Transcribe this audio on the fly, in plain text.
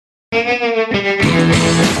Hi,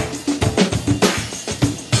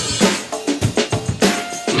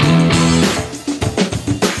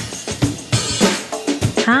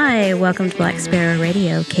 welcome to Black Sparrow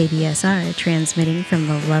Radio, KBSR, transmitting from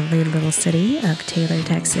the lovely little city of Taylor,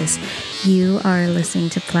 Texas. You are listening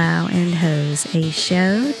to Plow and Hose, a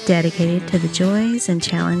show dedicated to the joys and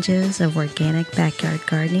challenges of organic backyard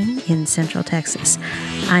gardening in Central Texas.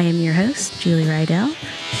 I am your host, Julie Rydell.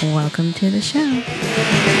 Welcome to the show.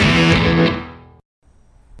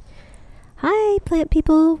 Hi, plant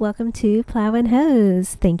people. Welcome to Plow and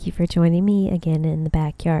Hose. Thank you for joining me again in the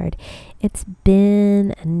backyard. It's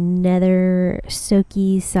been another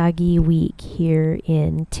soaky, soggy week here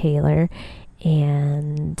in Taylor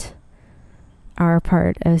and our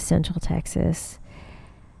part of Central Texas.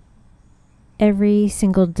 Every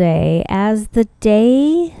single day, as the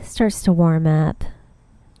day starts to warm up,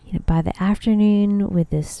 by the afternoon with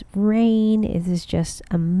this rain, it is just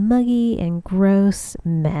a muggy and gross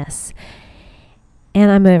mess.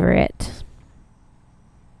 And I'm over it.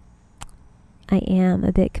 I am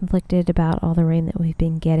a bit conflicted about all the rain that we've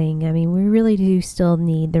been getting. I mean, we really do still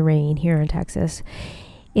need the rain here in Texas.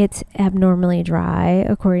 It's abnormally dry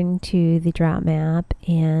according to the drought map,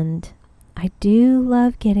 and I do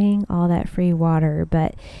love getting all that free water,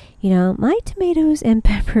 but my tomatoes and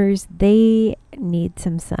peppers, they need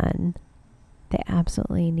some sun. They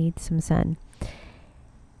absolutely need some sun.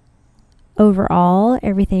 Overall,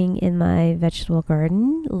 everything in my vegetable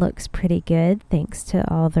garden looks pretty good thanks to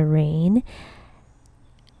all the rain.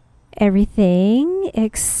 Everything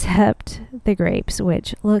except the grapes,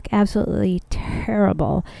 which look absolutely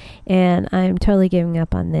terrible, and I'm totally giving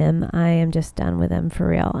up on them. I am just done with them for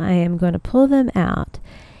real. I am going to pull them out,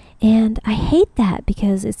 and I hate that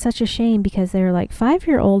because it's such a shame because they're like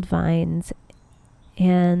 5-year-old vines,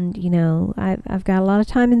 and I've got a lot of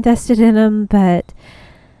time invested in them, but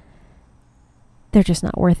they're just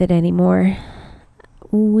not worth it anymore.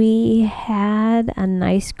 We had a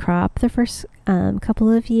nice crop the first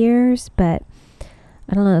couple of years, but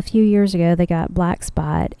I don't know, a few years ago they got black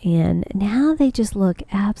spot, and now they just look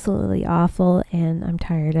absolutely awful, and I'm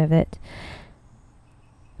tired of it.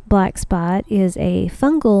 Black spot is a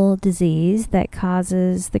fungal disease that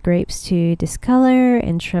causes the grapes to discolor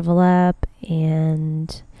and shrivel up,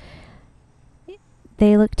 and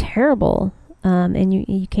they look terrible, and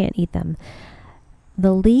you can't eat them.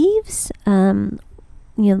 The leaves,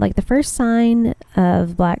 like the first sign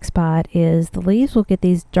of black spot is the leaves will get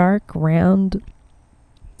these dark round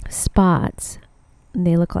spots.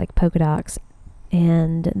 They look like polka dots,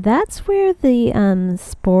 and that's where the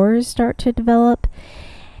spores start to develop.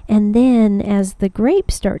 And then as the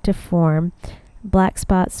grapes start to form, black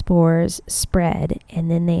spot spores spread, and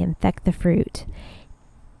then they infect the fruit.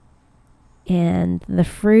 And the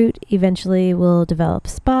fruit eventually will develop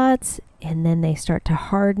spots, and then they start to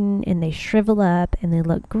harden and they shrivel up and they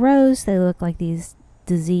look gross. They look like these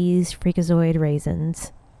diseased freakazoid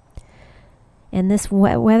raisins. And this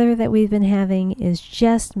wet weather that we've been having is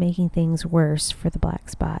just making things worse for the black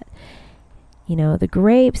spot. The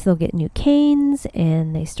grapes, they'll get new canes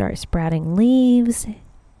and they start sprouting leaves.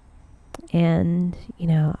 And,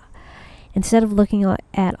 instead of looking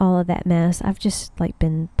at all of that mess, I've just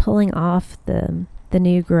been pulling off the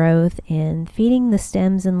new growth and feeding the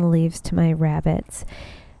stems and the leaves to my rabbits.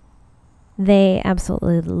 They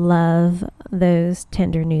absolutely love those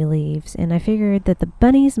tender new leaves, and I figured that the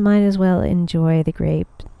bunnies might as well enjoy the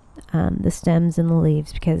grape, the stems and the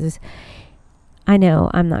leaves, because I know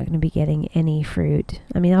I'm not going to be getting any fruit.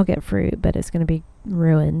 I mean, I'll get fruit, but it's going to be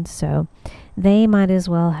ruined, so they might as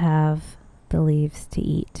well have the leaves to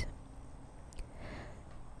eat.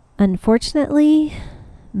 Unfortunately,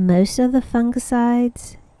 most of the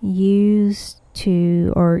fungicides used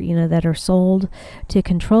that are sold to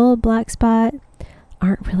control black spot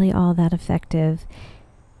aren't really all that effective.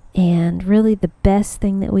 And really the best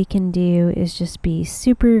thing that we can do is just be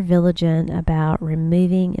super vigilant about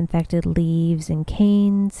removing infected leaves and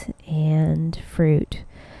canes and fruit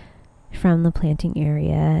from the planting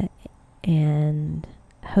area, and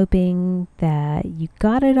hoping that you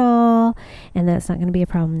got it all and that's not going to be a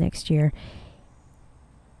problem next year.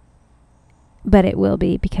 But it will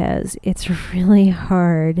be, because it's really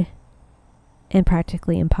hard and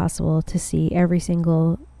practically impossible to see every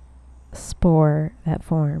single spore that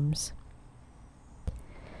forms.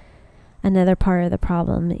 Another part of the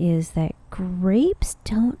problem is that grapes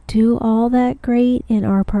don't do all that great in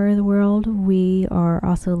our part of the world. We are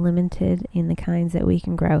also limited in the kinds that we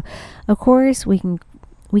can grow. Of course, we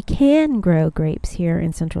can grow grapes here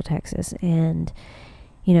in Central Texas, and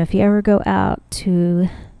if you ever go out to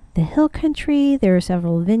the hill country, there are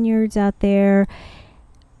several vineyards out there,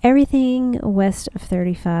 Everything west of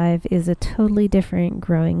 35 is a totally different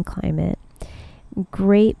growing climate.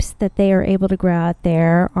 Grapes that they are able to grow out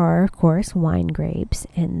there are, of course, wine grapes,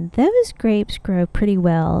 and those grapes grow pretty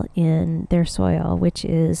well in their soil, which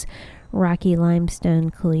is rocky limestone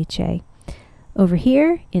caliche. Over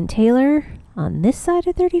here in Taylor, on this side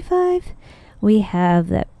of 35, we have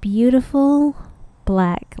that beautiful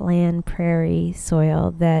black land prairie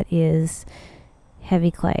soil that is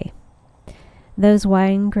heavy clay. Those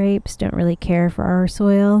wine grapes don't really care for our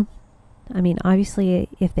soil. I mean, obviously,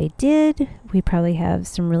 if they did, we'd probably have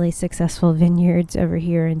some really successful vineyards over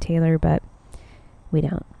here in Taylor, but we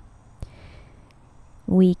don't.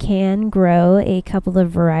 We can grow a couple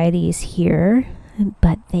of varieties here,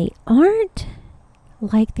 but they aren't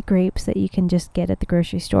like the grapes that you can just get at the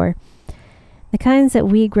grocery store. The kinds that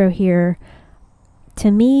we grow here, to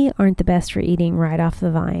me, aren't the best for eating right off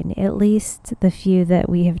the vine, at least the few that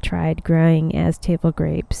we have tried growing as table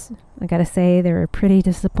grapes. I gotta say, they were pretty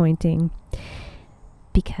disappointing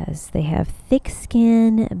because they have thick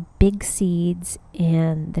skin, big seeds,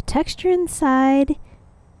 and the texture inside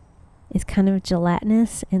is kind of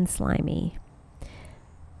gelatinous and slimy.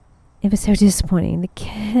 It was so disappointing. The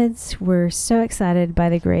kids were so excited by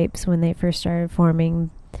the grapes when they first started forming,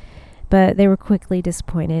 but they were quickly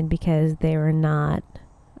disappointed because they were not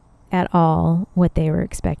at all what they were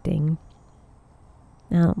expecting.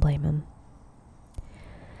 I don't blame them.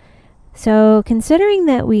 So considering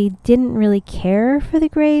that we didn't really care for the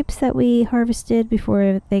grapes that we harvested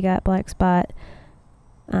before they got black spot,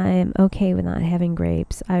 I'm okay with not having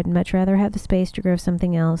grapes. I'd much rather have the space to grow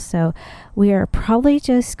something else. So we are probably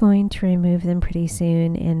just going to remove them pretty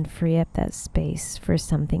soon and free up that space for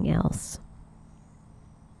something else.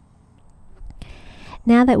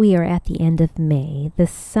 Now that we are at the end of May, the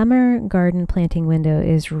summer garden planting window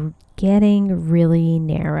is getting really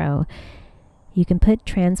narrow. You can put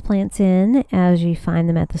transplants in as you find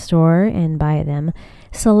them at the store and buy them.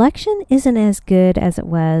 Selection isn't as good as it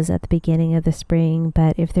was at the beginning of the spring,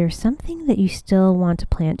 but if there's something that you still want to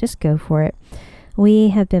plant, just go for it. We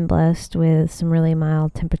have been blessed with some really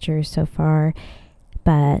mild temperatures so far,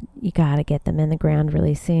 but you gotta get them in the ground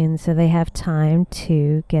really soon so they have time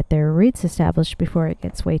to get their roots established before it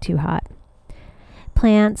gets way too hot.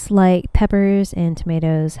 Plants like peppers and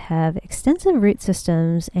tomatoes have extensive root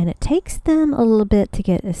systems, and it takes them a little bit to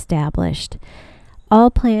get established. All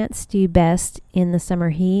plants do best in the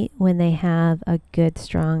summer heat when they have a good,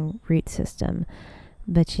 strong root system.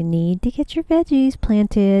 But you need to get your veggies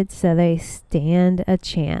planted so they stand a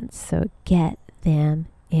chance. So get them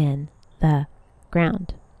in the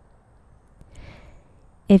ground.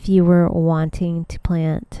 If you were wanting to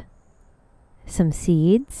plant some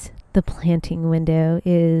seeds, the planting window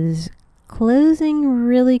is closing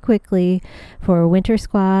really quickly for winter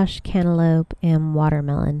squash, cantaloupe, and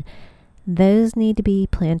watermelon. Those need to be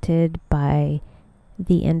planted by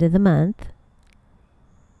the end of the month.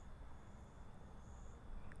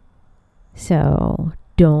 So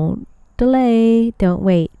don't delay, don't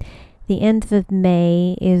wait. The end of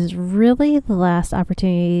May is really the last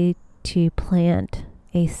opportunity to plant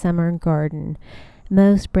a summer garden.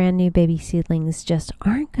 Most brand new baby seedlings just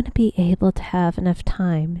aren't going to be able to have enough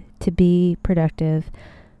time to be productive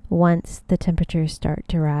once the temperatures start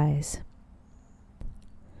to rise.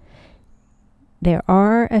 There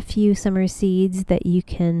are a few summer seeds that you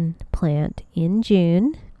can plant in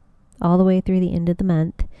June, all the way through the end of the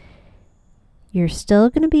month. You're still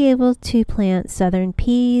going to be able to plant southern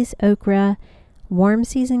peas, okra, warm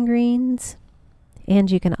season greens, and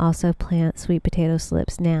you can also plant sweet potato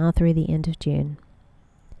slips now through the end of June.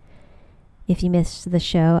 If you missed the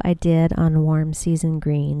show I did on warm season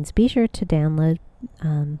greens, be sure to download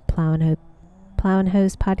Plow and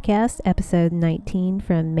Hose podcast, episode 19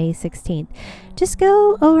 from May 16th. Just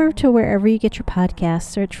go over to wherever you get your podcasts,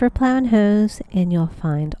 search for Plow and Hose, and you'll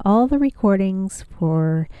find all the recordings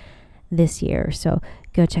for this year. So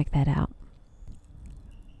go check that out.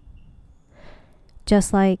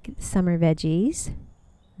 Just like summer veggies,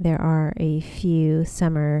 there are a few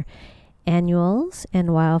summer annuals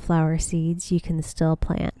and wildflower seeds you can still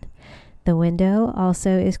plant. The window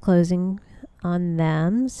also is closing on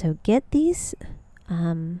them, so get these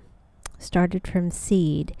started from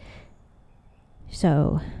seed.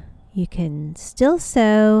 So you can still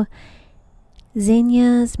sow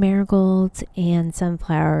zinnias, marigolds, and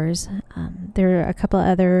sunflowers. There are a couple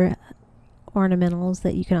other ornamentals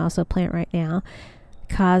that you can also plant right now.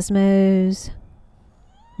 Cosmos,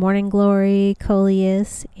 Morning Glory,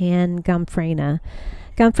 Coleus, and Gomphrena.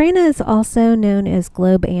 Gomphrena is also known as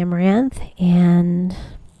globe amaranth, and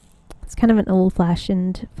it's kind of an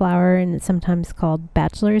old-fashioned flower, and it's sometimes called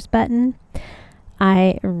bachelor's button.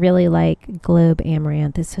 I really like globe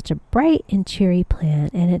amaranth. It's such a bright and cheery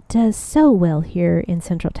plant, and it does so well here in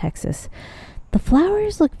Central Texas. The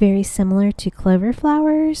flowers look very similar to clover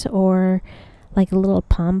flowers or like a little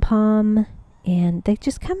pom-pom, and they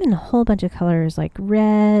just come in a whole bunch of colors like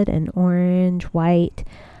red and orange, white,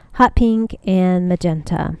 hot pink, and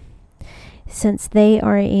magenta. Since they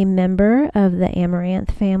are a member of the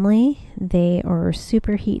amaranth family, they are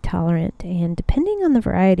super heat tolerant, and depending on the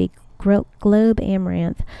variety, globe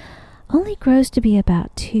amaranth only grows to be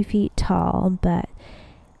about 2 feet tall, but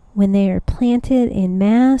when they are planted in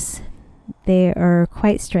mass, they are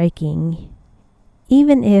quite striking,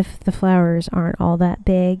 even if the flowers aren't all that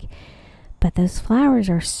big. But those flowers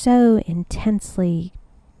are so intensely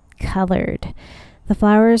colored. The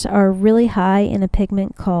flowers are really high in a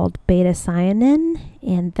pigment called beta-cyanin,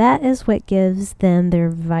 and that is what gives them their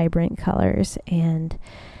vibrant colors. And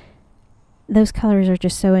those colors are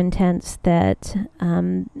just so intense that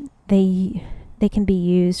they can be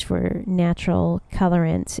used for natural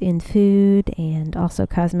colorants in food and also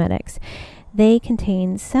cosmetics. They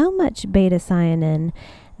contain so much beta-cyanin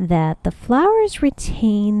that the flowers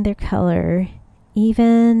retain their color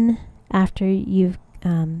even after you've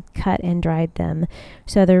cut and dried them.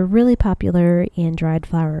 So they're really popular in dried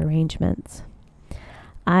flower arrangements.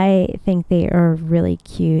 I think they are really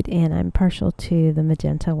cute, and I'm partial to the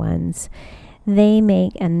magenta ones. They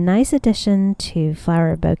make a nice addition to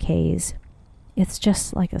flower bouquets. It's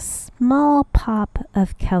just like a small pop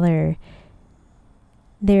of color.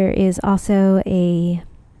 There is also a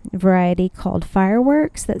variety called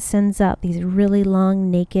Fireworks that sends out these really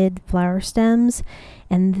long naked flower stems,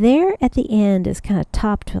 and there at the end is kind of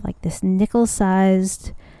topped with like this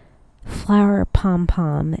nickel-sized flower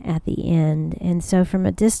pom-pom at the end. And so from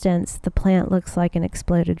a distance, the plant looks like an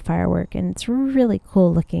exploded firework, and it's really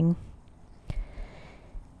cool looking.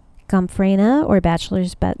 Gomphrena, or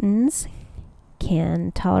bachelor's buttons,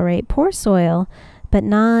 can tolerate poor soil, but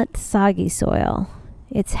not soggy soil.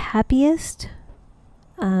 It's happiest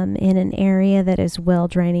in an area that is well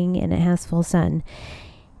draining and it has full sun.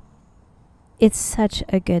 It's such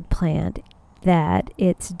a good plant that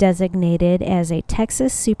it's designated as a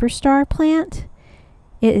Texas superstar plant.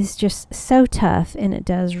 It is just so tough, and it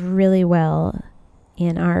does really well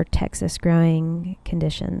in our Texas growing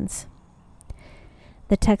conditions.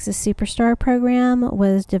 The Texas Superstar program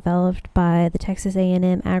was developed by the Texas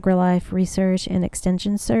A&M AgriLife Research and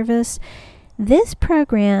Extension Service. This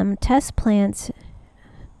program tests plants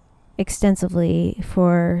extensively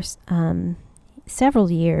for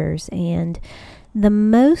several years, and the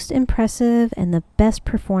most impressive and the best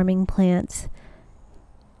performing plants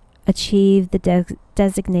achieve the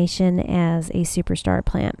designation as a superstar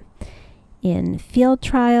plant. In field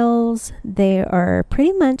trials, they are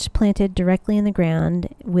pretty much planted directly in the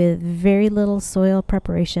ground with very little soil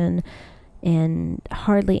preparation and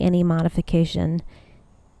hardly any modification.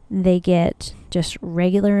 They get just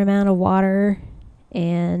regular amount of water,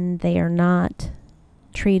 and they are not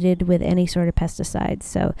treated with any sort of pesticides.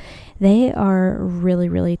 So they are really,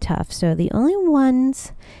 really tough. So the only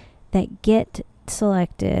ones that get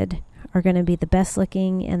selected are going to be the best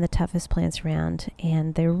looking and the toughest plants around.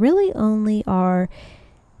 And there really only are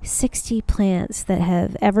 60 plants that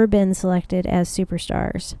have ever been selected as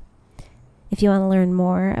superstars. If you want to learn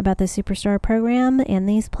more about the Superstar program and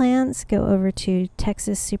these plants, go over to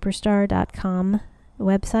texassuperstar.com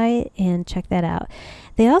website and check that out.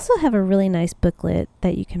 They also have a really nice booklet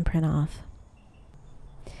that you can print off.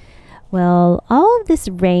 Well, all of this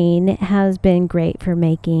rain has been great for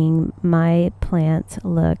making my plants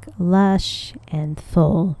look lush and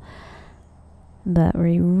full. But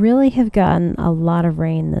we really have gotten a lot of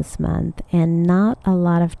rain this month, and not a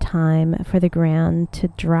lot of time for the ground to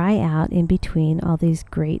dry out in between all these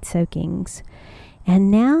great soakings.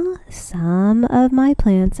 And now some of my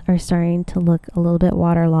plants are starting to look a little bit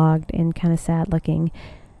waterlogged and kind of sad looking,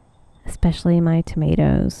 especially my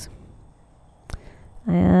tomatoes.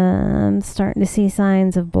 I'm starting to see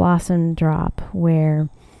signs of blossom drop, where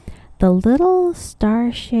the little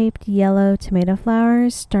star-shaped yellow tomato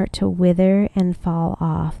flowers start to wither and fall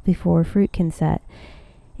off before fruit can set.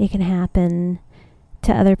 It can happen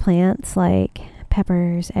to other plants like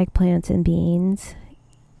peppers, eggplants, and beans.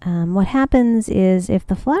 What happens is if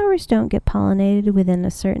the flowers don't get pollinated within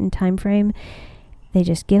a certain time frame, they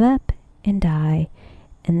just give up and die,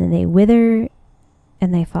 and then they wither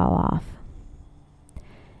and they fall off.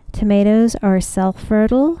 Tomatoes are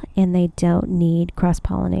self-fertile, and they don't need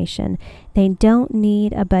cross-pollination. They don't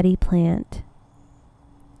need a buddy plant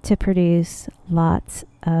to produce lots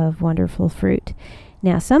of wonderful fruit.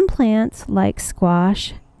 Now, some plants like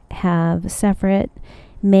squash have separate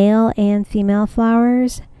male and female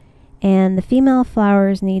flowers, and the female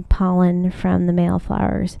flowers need pollen from the male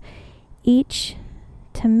flowers. Each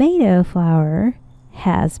tomato flower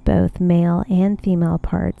has both male and female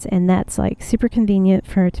parts, and that's like super convenient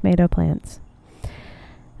for tomato plants.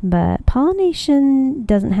 But pollination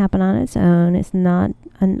doesn't happen on its own. It's not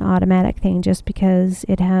an automatic thing just because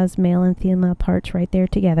it has male and female parts right there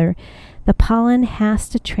together. The pollen has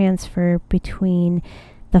to transfer between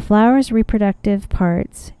the flower's reproductive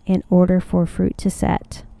parts in order for fruit to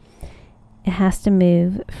set. It has to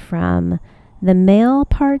move from the male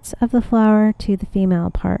parts of the flower to the female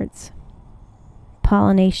parts.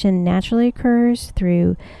 Pollination naturally occurs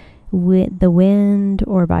through the wind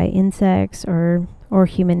or by insects or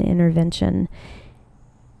human intervention.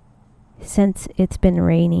 Since it's been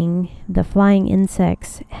raining, the flying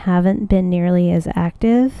insects haven't been nearly as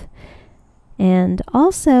active, and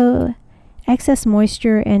also excess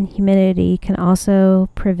moisture and humidity can also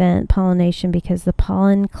prevent pollination because the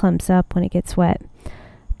pollen clumps up when it gets wet.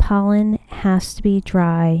 Pollen has to be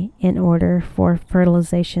dry in order for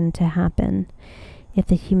fertilization to happen. If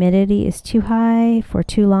the humidity is too high for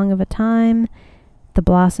too long of a time, the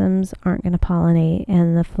blossoms aren't going to pollinate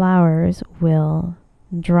and the flowers will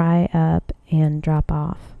dry up and drop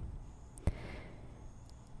off.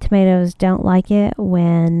 Tomatoes don't like it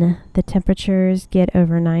when the temperatures get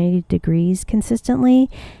over 90 degrees consistently,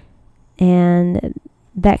 and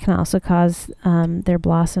that can also cause their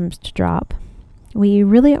blossoms to drop. We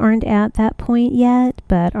really aren't at that point yet,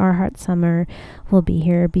 but our hot summer will be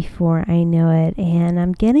here before I know it, and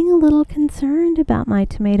I'm getting a little concerned about my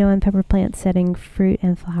tomato and pepper plants setting fruit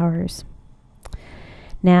and flowers.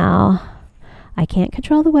 Now, I can't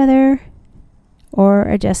control the weather or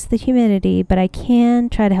adjust the humidity, but I can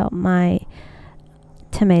try to help my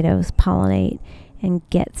tomatoes pollinate and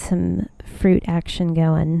get some fruit action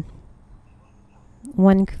going.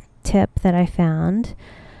 One tip that I found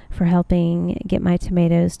for helping get my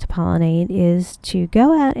tomatoes to pollinate is to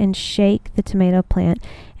go out and shake the tomato plant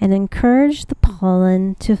and encourage the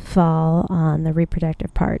pollen to fall on the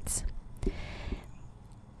reproductive parts.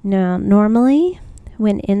 Now, normally,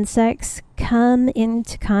 when insects come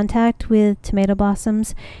into contact with tomato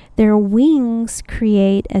blossoms, their wings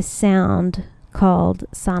create a sound called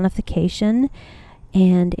sonification,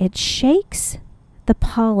 and it shakes the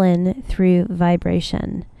pollen through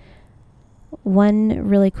vibration. One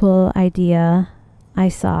really cool idea I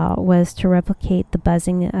saw was to replicate the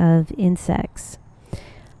buzzing of insects.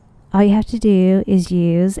 All you have to do is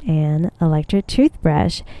use an electric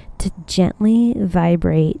toothbrush to gently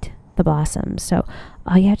vibrate the blossoms. So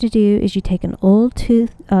all you have to do is you take an old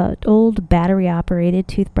battery-operated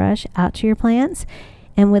toothbrush out to your plants,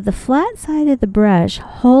 and with the flat side of the brush,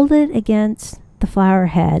 hold it against the flower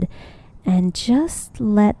head, and just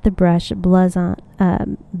let the brush buzz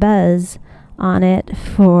on it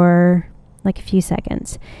for like a few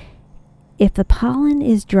seconds. If the pollen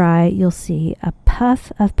is dry, you'll see a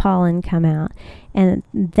puff of pollen come out, and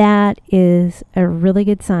that is a really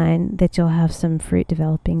good sign that you'll have some fruit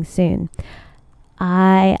developing soon.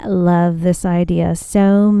 I love this idea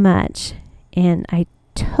so much, and I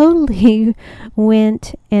totally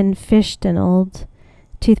went and fished an old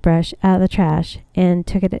toothbrush out of the trash and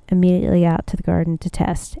took it immediately out to the garden to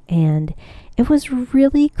test, and it was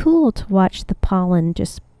really cool to watch the pollen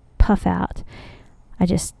just puff out. I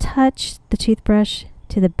just touched the toothbrush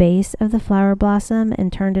to the base of the flower blossom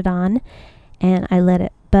and turned it on, and I let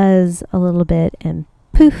it buzz a little bit, and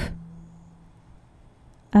poof,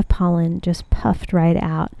 of pollen just puffed right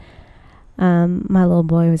out. My little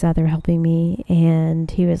boy was out there helping me, and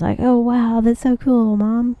he was like, "Oh wow, that's so cool,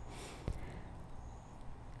 Mom."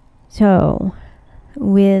 So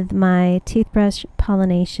with my toothbrush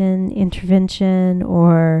pollination intervention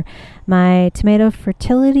or my tomato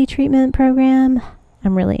fertility treatment program,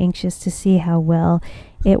 I'm really anxious to see how well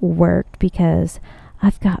it worked, because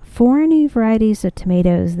I've got 4 new varieties of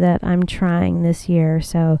tomatoes that I'm trying this year,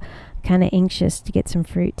 so I'm kind of anxious to get some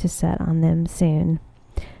fruit to set on them soon.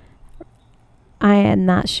 I am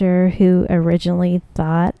not sure who originally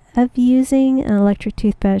thought of using an electric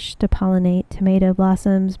toothbrush to pollinate tomato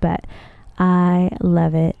blossoms, but I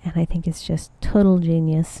love it, and I think it's just total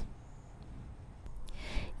genius.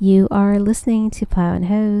 You are listening to Plow and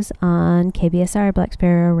Hose on KBSR Black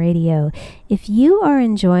Sparrow Radio. If you are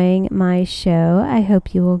enjoying my show, I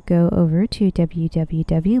hope you will go over to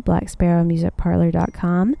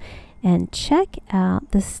www.blacksparrowmusicparlor.com and check out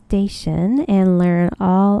the station and learn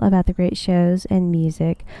all about the great shows and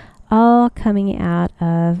music, all coming out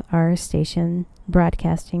of our station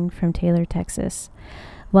broadcasting from Taylor, Texas.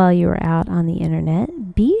 While you are out on the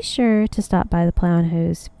internet, be sure to stop by the Plow and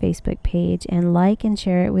Hose Facebook page and like and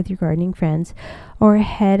share it with your gardening friends, or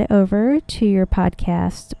head over to your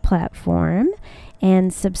podcast platform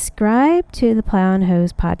and subscribe to the Plow and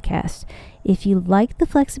Hose podcast. If you like the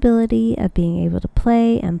flexibility of being able to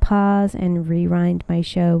play and pause and rewind my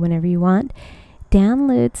show whenever you want,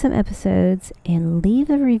 download some episodes and leave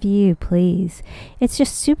a review, please. It's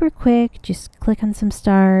just super quick. Just click on some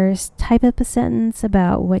stars, type up a sentence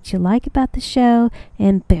about what you like about the show,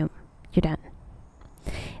 and boom, you're done.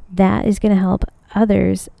 That is going to help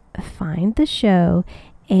others find the show.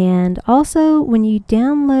 And also, when you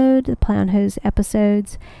download the Plow and Hose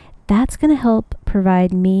episodes, that's going to help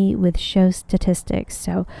provide me with show statistics.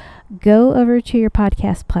 So go over to your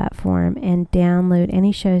podcast platform and download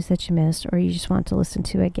any shows that you missed or you just want to listen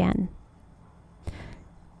to again.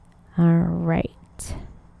 All right.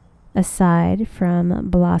 Aside from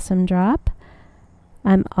Blossom Drop,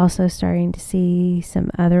 I'm also starting to see some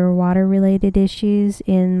other water-related issues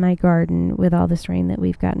in my garden with all this rain that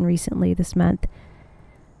we've gotten recently this month.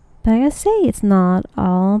 But I gotta say, it's not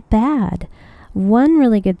all bad. One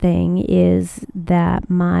really good thing is that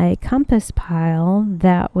my compost pile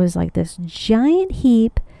that was like this giant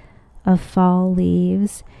heap of fall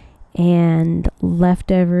leaves and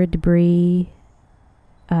leftover debris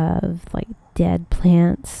of like dead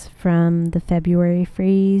plants from the February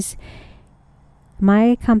freeze,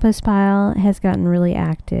 my compost pile has gotten really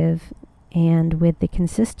active, and with the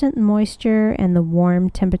consistent moisture and the warm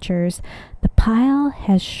temperatures, the pile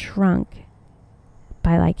has shrunk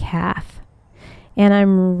by like half. And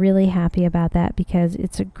I'm really happy about that because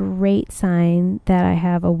it's a great sign that I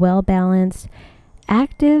have a well-balanced,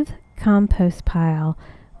 active compost pile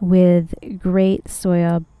with great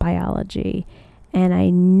soil biology. And I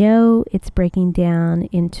know it's breaking down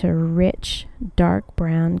into rich, dark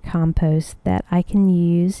brown compost that I can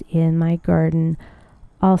use in my garden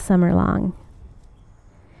all summer long.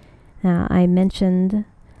 Now, I mentioned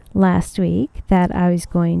last week that I was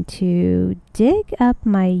going to dig up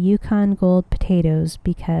my Yukon Gold potatoes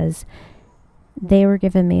because they were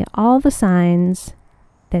giving me all the signs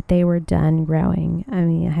that they were done growing. I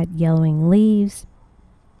mean, I had yellowing leaves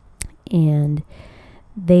and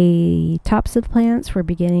the tops of the plants were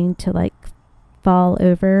beginning to like fall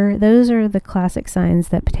over. Those are the classic signs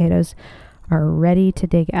that potatoes are ready to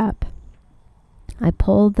dig up. I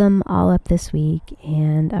pulled them all up this week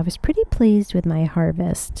and I was pretty pleased with my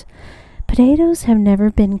harvest. Potatoes have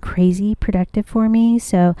never been crazy productive for me,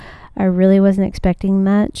 so I really wasn't expecting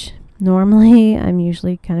much. Normally, I'm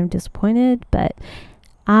usually kind of disappointed, but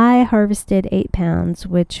I harvested 8 pounds,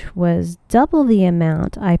 which was double the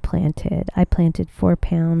amount I planted. I planted 4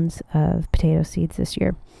 pounds of potato seeds this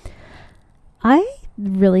year. I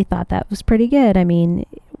really thought that was pretty good. I mean,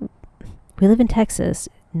 we live in Texas,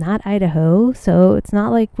 not Idaho, so it's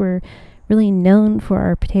not like we're really known for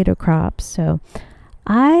our potato crops. So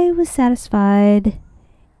I was satisfied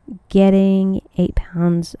getting 8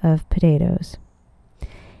 pounds of potatoes.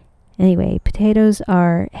 Anyway, potatoes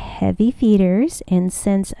are heavy feeders, and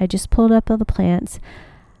since I just pulled up all the plants,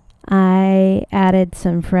 I added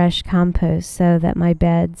some fresh compost so that my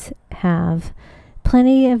beds have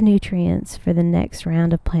plenty of nutrients for the next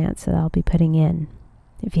round of plants that I'll be putting in.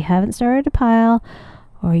 If you haven't started a pile,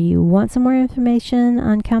 or you want some more information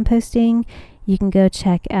on composting, you can go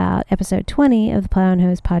check out episode 20 of the Plow and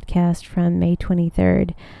Hose podcast from May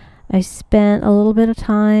 23rd. I spent a little bit of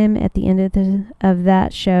time at the end of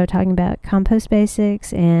that show talking about compost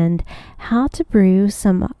basics and how to brew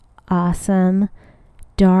some awesome,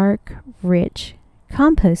 dark, rich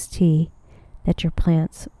compost tea that your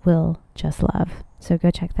plants will just love. So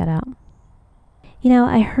go check that out. You know,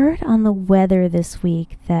 I heard on the weather this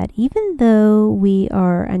week that even though we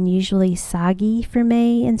are unusually soggy for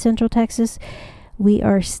May in Central Texas, we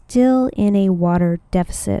are still in a water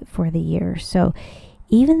deficit for the year. So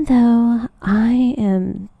even though I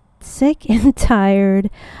am sick and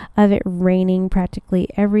tired of it raining practically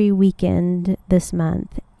every weekend this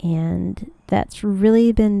month, and that's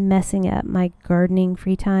really been messing up my gardening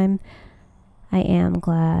free time, I am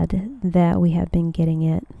glad that we have been getting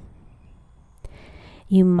it.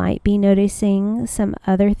 You might be noticing some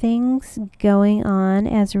other things going on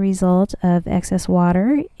as a result of excess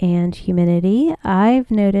water and humidity.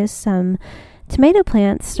 I've noticed some tomato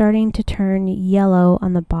plants starting to turn yellow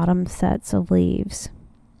on the bottom sets of leaves.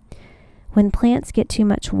 When plants get too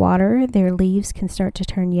much water, their leaves can start to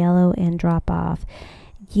turn yellow and drop off.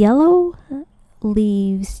 Yellowing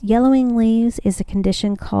leaves is a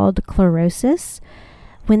condition called chlorosis.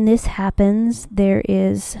 When this happens, there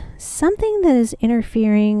is something that is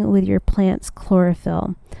interfering with your plant's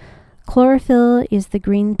chlorophyll. Chlorophyll is the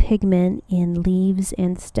green pigment in leaves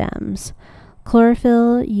and stems.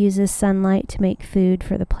 Chlorophyll uses sunlight to make food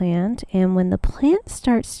for the plant, and when the plant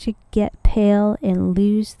starts to get pale and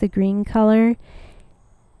lose the green color,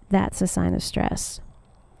 that's a sign of stress.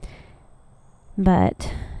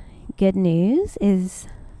 But good news is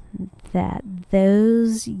that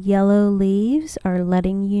those yellow leaves are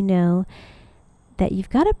letting you know that you've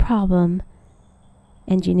got a problem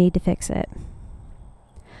and you need to fix it.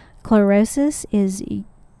 Chlorosis is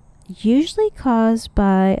usually caused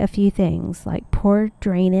by a few things like poor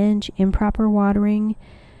drainage, improper watering,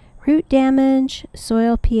 root damage,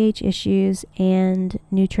 soil pH issues, and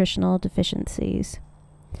nutritional deficiencies.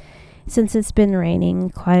 Since it's been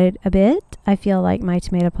raining quite a bit, I feel like my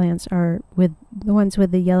tomato plants are with the ones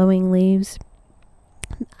with the yellowing leaves.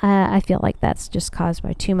 I feel like that's just caused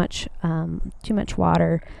by too much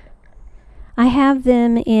water. I have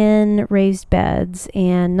them in raised beds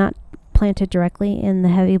and not planted directly in the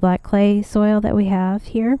heavy black clay soil that we have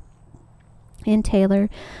here in Taylor,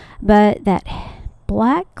 but that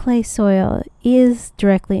black clay soil is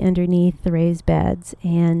directly underneath the raised beds,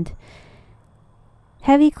 and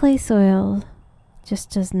heavy clay soil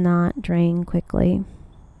just does not drain quickly.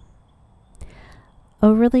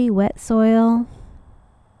 Overly wet soil,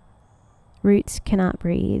 roots cannot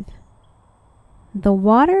breathe. The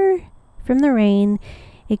water from the rain,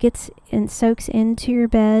 it gets and soaks into your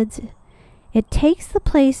beds. It takes the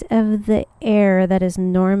place of the air that is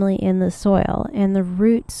normally in the soil, and the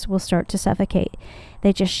roots will start to suffocate.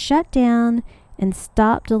 They just shut down and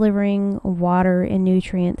stop delivering water and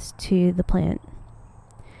nutrients to the plant.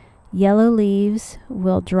 Yellow leaves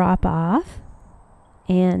will drop off,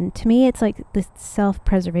 and to me it's like the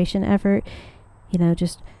self-preservation effort.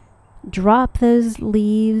 Just drop those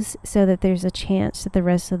leaves so that there's a chance that the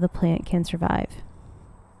rest of the plant can survive.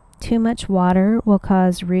 Too much water will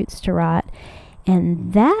cause roots to rot,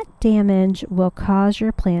 and that damage will cause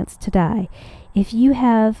your plants to die. If you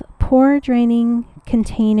have poor draining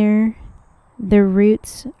container, the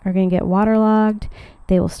roots are going to get waterlogged.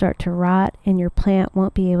 They will start to rot, and your plant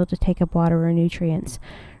won't be able to take up water or nutrients.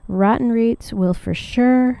 Rotten roots will for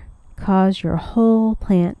sure cause your whole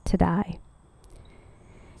plant to die.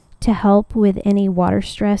 To help with any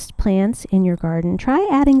water-stressed plants in your garden, try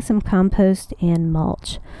adding some compost and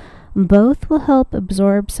mulch. Both will help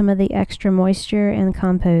absorb some of the extra moisture in the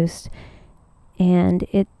compost, and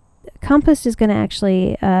compost is going to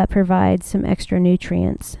actually provide some extra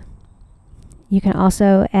nutrients. You can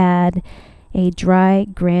also add a dry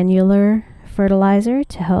granular fertilizer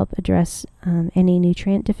to help address any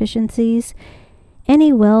nutrient deficiencies.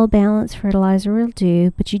 Any well-balanced fertilizer will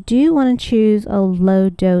do, but you do want to choose a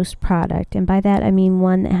low-dose product, and by that I mean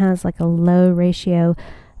one that has like a low ratio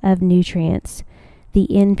of nutrients. The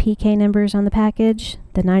NPK numbers on the package,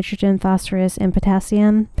 the nitrogen, phosphorus, and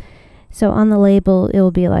potassium. So on the label, it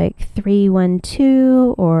will be like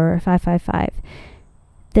 312 or 555.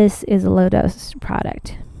 This is a low-dose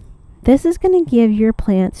product. This is going to give your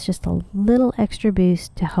plants just a little extra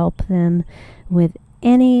boost to help them with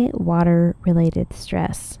any water-related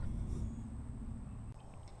stress.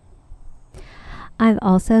 I've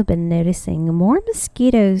also been noticing more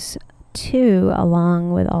mosquitoes too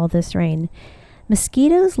along with all this rain.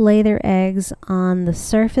 Mosquitoes lay their eggs on the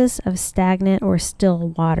surface of stagnant or still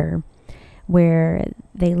water, where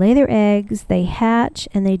they lay their eggs, they hatch,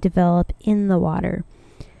 and they develop in the water.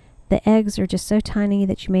 The eggs are just so tiny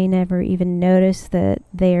that you may never even notice that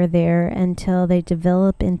they are there until they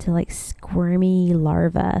develop into like squirmy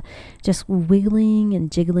larvae, just wiggling and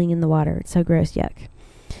jiggling in the water. It's so gross, yuck.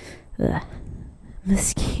 Ugh.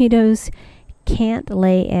 Mosquitoes can't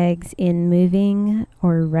lay eggs in moving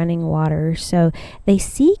or running water, so they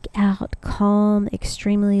seek out calm,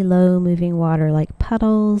 extremely low moving water like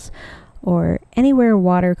puddles or anywhere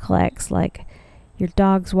water collects, like your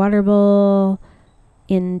dog's water bowl,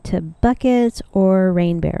 into buckets or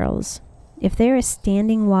rain barrels. If there is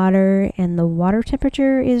standing water and the water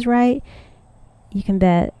temperature is right, you can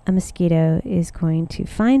bet a mosquito is going to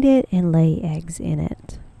find it and lay eggs in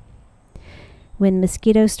it. When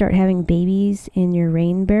mosquitoes start having babies in your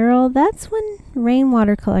rain barrel, that's when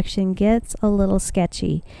rainwater collection gets a little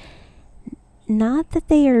sketchy. Not that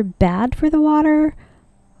they are bad for the water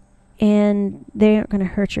and they aren't going to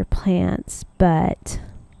hurt your plants, but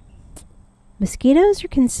mosquitoes are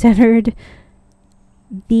considered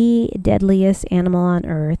the deadliest animal on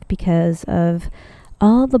earth because of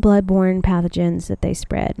all the bloodborne pathogens that they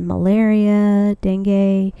spread. Malaria,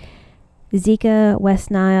 dengue, Zika, West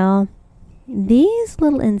Nile. These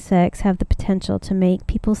little insects have the potential to make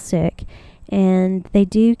people sick And they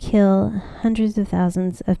do kill hundreds of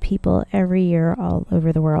thousands of people every year all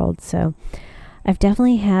over the world. So I've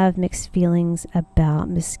definitely have mixed feelings about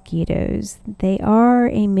mosquitoes. They are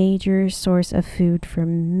a major source of food for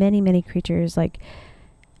many, many creatures like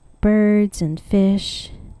birds and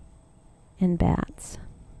fish and bats.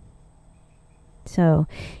 So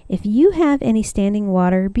if you have any standing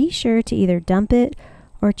water, be sure to either dump it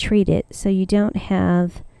or treat it so you don't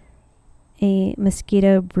have a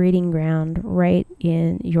mosquito breeding ground right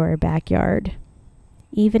in your backyard.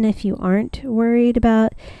 Even if you aren't worried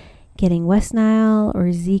about getting West Nile or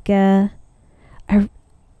Zika,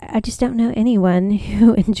 I just don't know anyone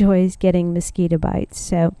who enjoys getting mosquito bites.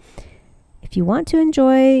 So if you want to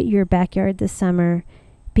enjoy your backyard this summer,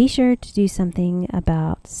 be sure to do something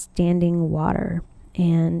about standing water.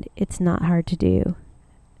 And it's not hard to do.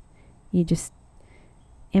 You just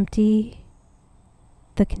empty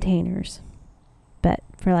the containers. But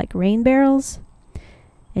for like rain barrels,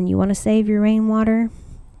 and you want to save your rainwater,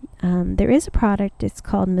 there is a product. It's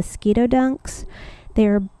called Mosquito Dunks.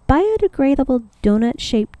 They're biodegradable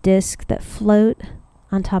donut-shaped discs that float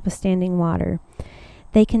on top of standing water.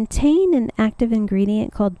 They contain an active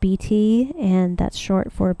ingredient called BT, and that's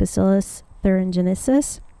short for Bacillus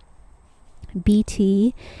thuringiensis.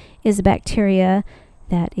 BT is a bacteria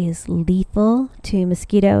that is lethal to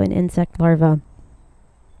mosquito and insect larvae,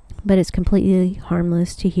 but it's completely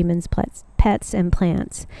harmless to humans, pets, and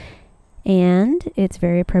plants. And it's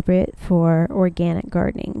very appropriate for organic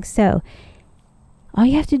gardening. So all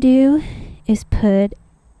you have to do is put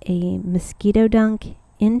a mosquito dunk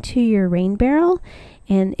into your rain barrel,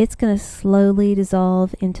 and it's going to slowly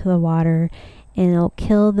dissolve into the water, and it'll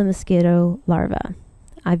kill the mosquito larvae.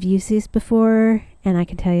 I've used these before, and I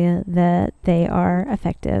can tell you that they are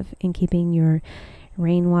effective in keeping your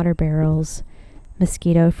rainwater barrels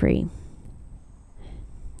mosquito free.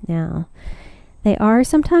 Now, they are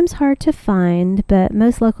sometimes hard to find, but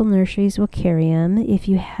most local nurseries will carry them. If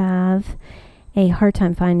you have a hard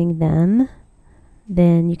time finding them,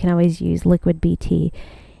 then you can always use liquid BT.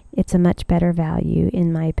 It's a much better value,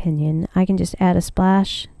 in my opinion. I can just add a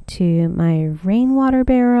splash to my rainwater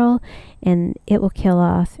barrel, and it will kill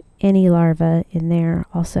off any larva in there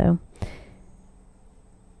also.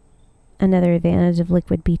 Another advantage of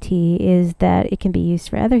liquid BT is that it can be used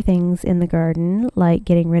for other things in the garden, like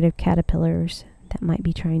getting rid of caterpillars that might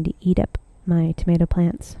be trying to eat up my tomato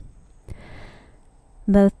plants.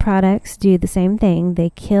 Both products do the same thing.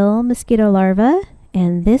 They kill mosquito larvae,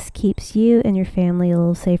 and this keeps you and your family a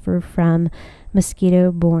little safer from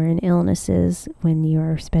mosquito-borne illnesses when you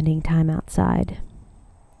are spending time outside.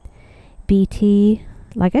 BT,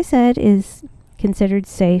 like I said, is considered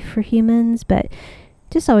safe for humans, but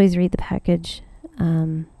just always read the package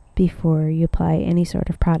before you apply any sort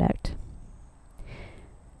of product.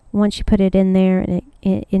 Once you put it in there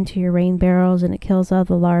and into your rain barrels and it kills all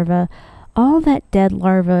the larvae, all that dead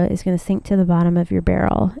larva is going to sink to the bottom of your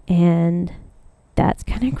barrel, and that's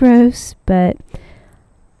kind of gross, but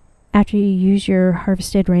after you use your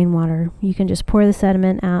harvested rainwater, you can just pour the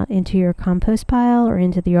sediment out into your compost pile or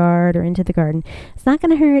into the yard or into the garden. It's not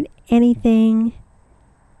going to hurt anything.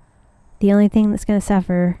 The only thing that's going to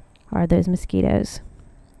suffer are those mosquitoes.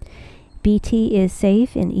 BT is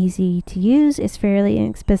safe and easy to use. It's a fairly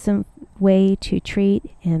inexpensive way to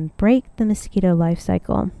treat and break the mosquito life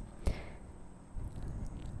cycle.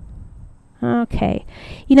 Okay.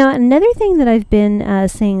 You know, another thing that I've been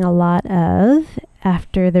seeing a lot of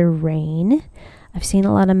after the rain, I've seen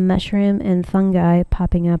a lot of mushroom and fungi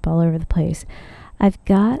popping up all over the place. I've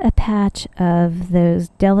got a patch of those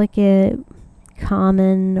delicate,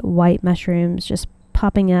 common white mushrooms just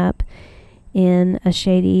popping up in a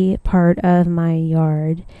shady part of my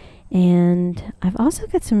yard. And I've also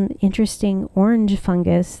got some interesting orange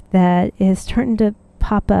fungus that is starting to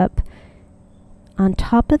pop up on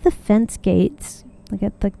top of the fence gates. I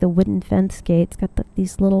got like the wooden fence gates, got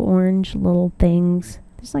these little orange little things.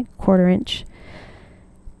 There's like 1/4 inch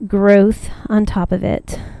growth on top of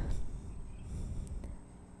it.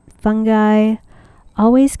 Fungi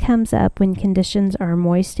always comes up when conditions are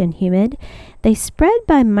moist and humid. They spread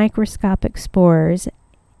by microscopic spores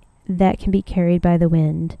that can be carried by the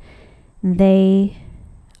wind. There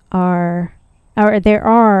are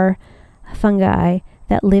fungi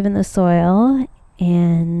that live in the soil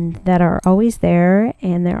and that are always there,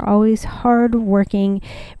 and they're always hard working,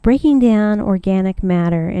 breaking down organic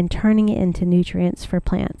matter and turning it into nutrients for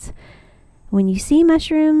plants. When you see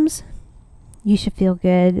mushrooms, you should feel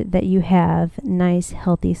good that you have nice,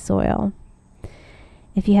 healthy soil.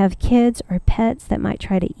 If you have kids or pets that might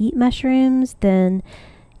try to eat mushrooms, then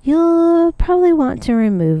you'll probably want to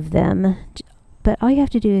remove them. but all you have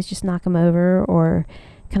to do is just knock them over or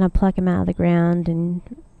kind of pluck them out of the ground and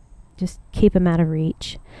just keep them out of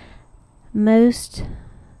reach. Most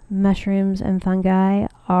mushrooms and fungi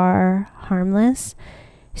are harmless.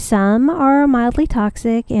 Some are mildly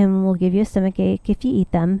toxic and will give you a stomachache if you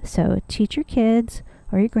eat them. So teach your kids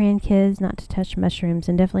or your grandkids not to touch mushrooms,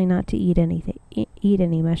 and definitely not to eat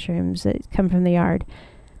any mushrooms that come from the yard.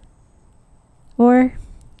 Or,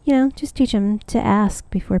 just teach them to ask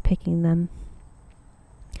before picking them.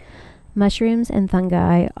 Mushrooms and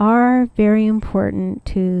fungi are very important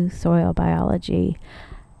to soil biology.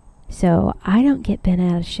 So I don't get bent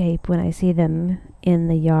out of shape when I see them in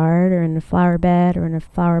the yard or in a flower bed or in a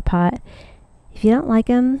flower pot. If you don't like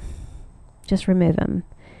them, just remove them.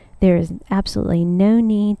 There is absolutely no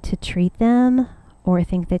need to treat them or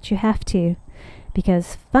think that you have to,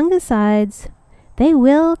 because fungicides, they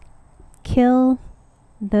will kill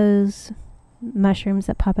those mushrooms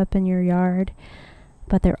that pop up in your yard,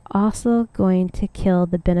 but they're also going to kill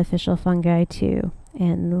the beneficial fungi too.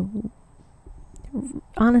 And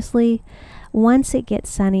honestly, once it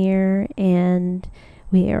gets sunnier and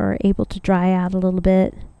we are able to dry out a little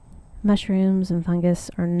bit, mushrooms and fungus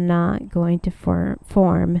are not going to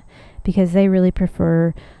form because they really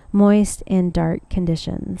prefer moist and dark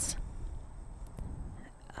conditions.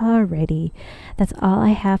 Alrighty, that's all I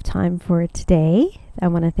have time for today. I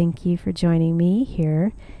want to thank you for joining me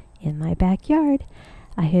here in my backyard.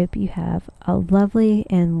 I hope you have a lovely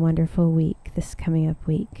and wonderful week this coming up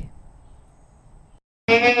week.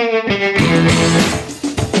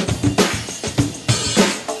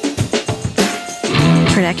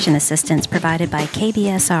 Production assistance provided by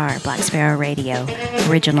KBSR Black Sparrow Radio.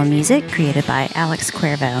 Original music created by Alex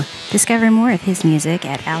Cuervo. Discover more of his music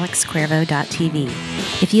at alexcuervo.tv.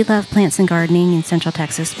 If you love plants and gardening in Central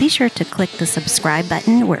Texas, be sure to click the subscribe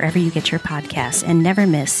button wherever you get your podcasts and never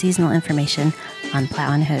miss seasonal information on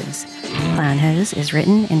Plow and Hose. Plow and Hose is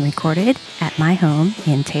written and recorded at my home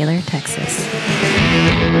in Taylor, Texas.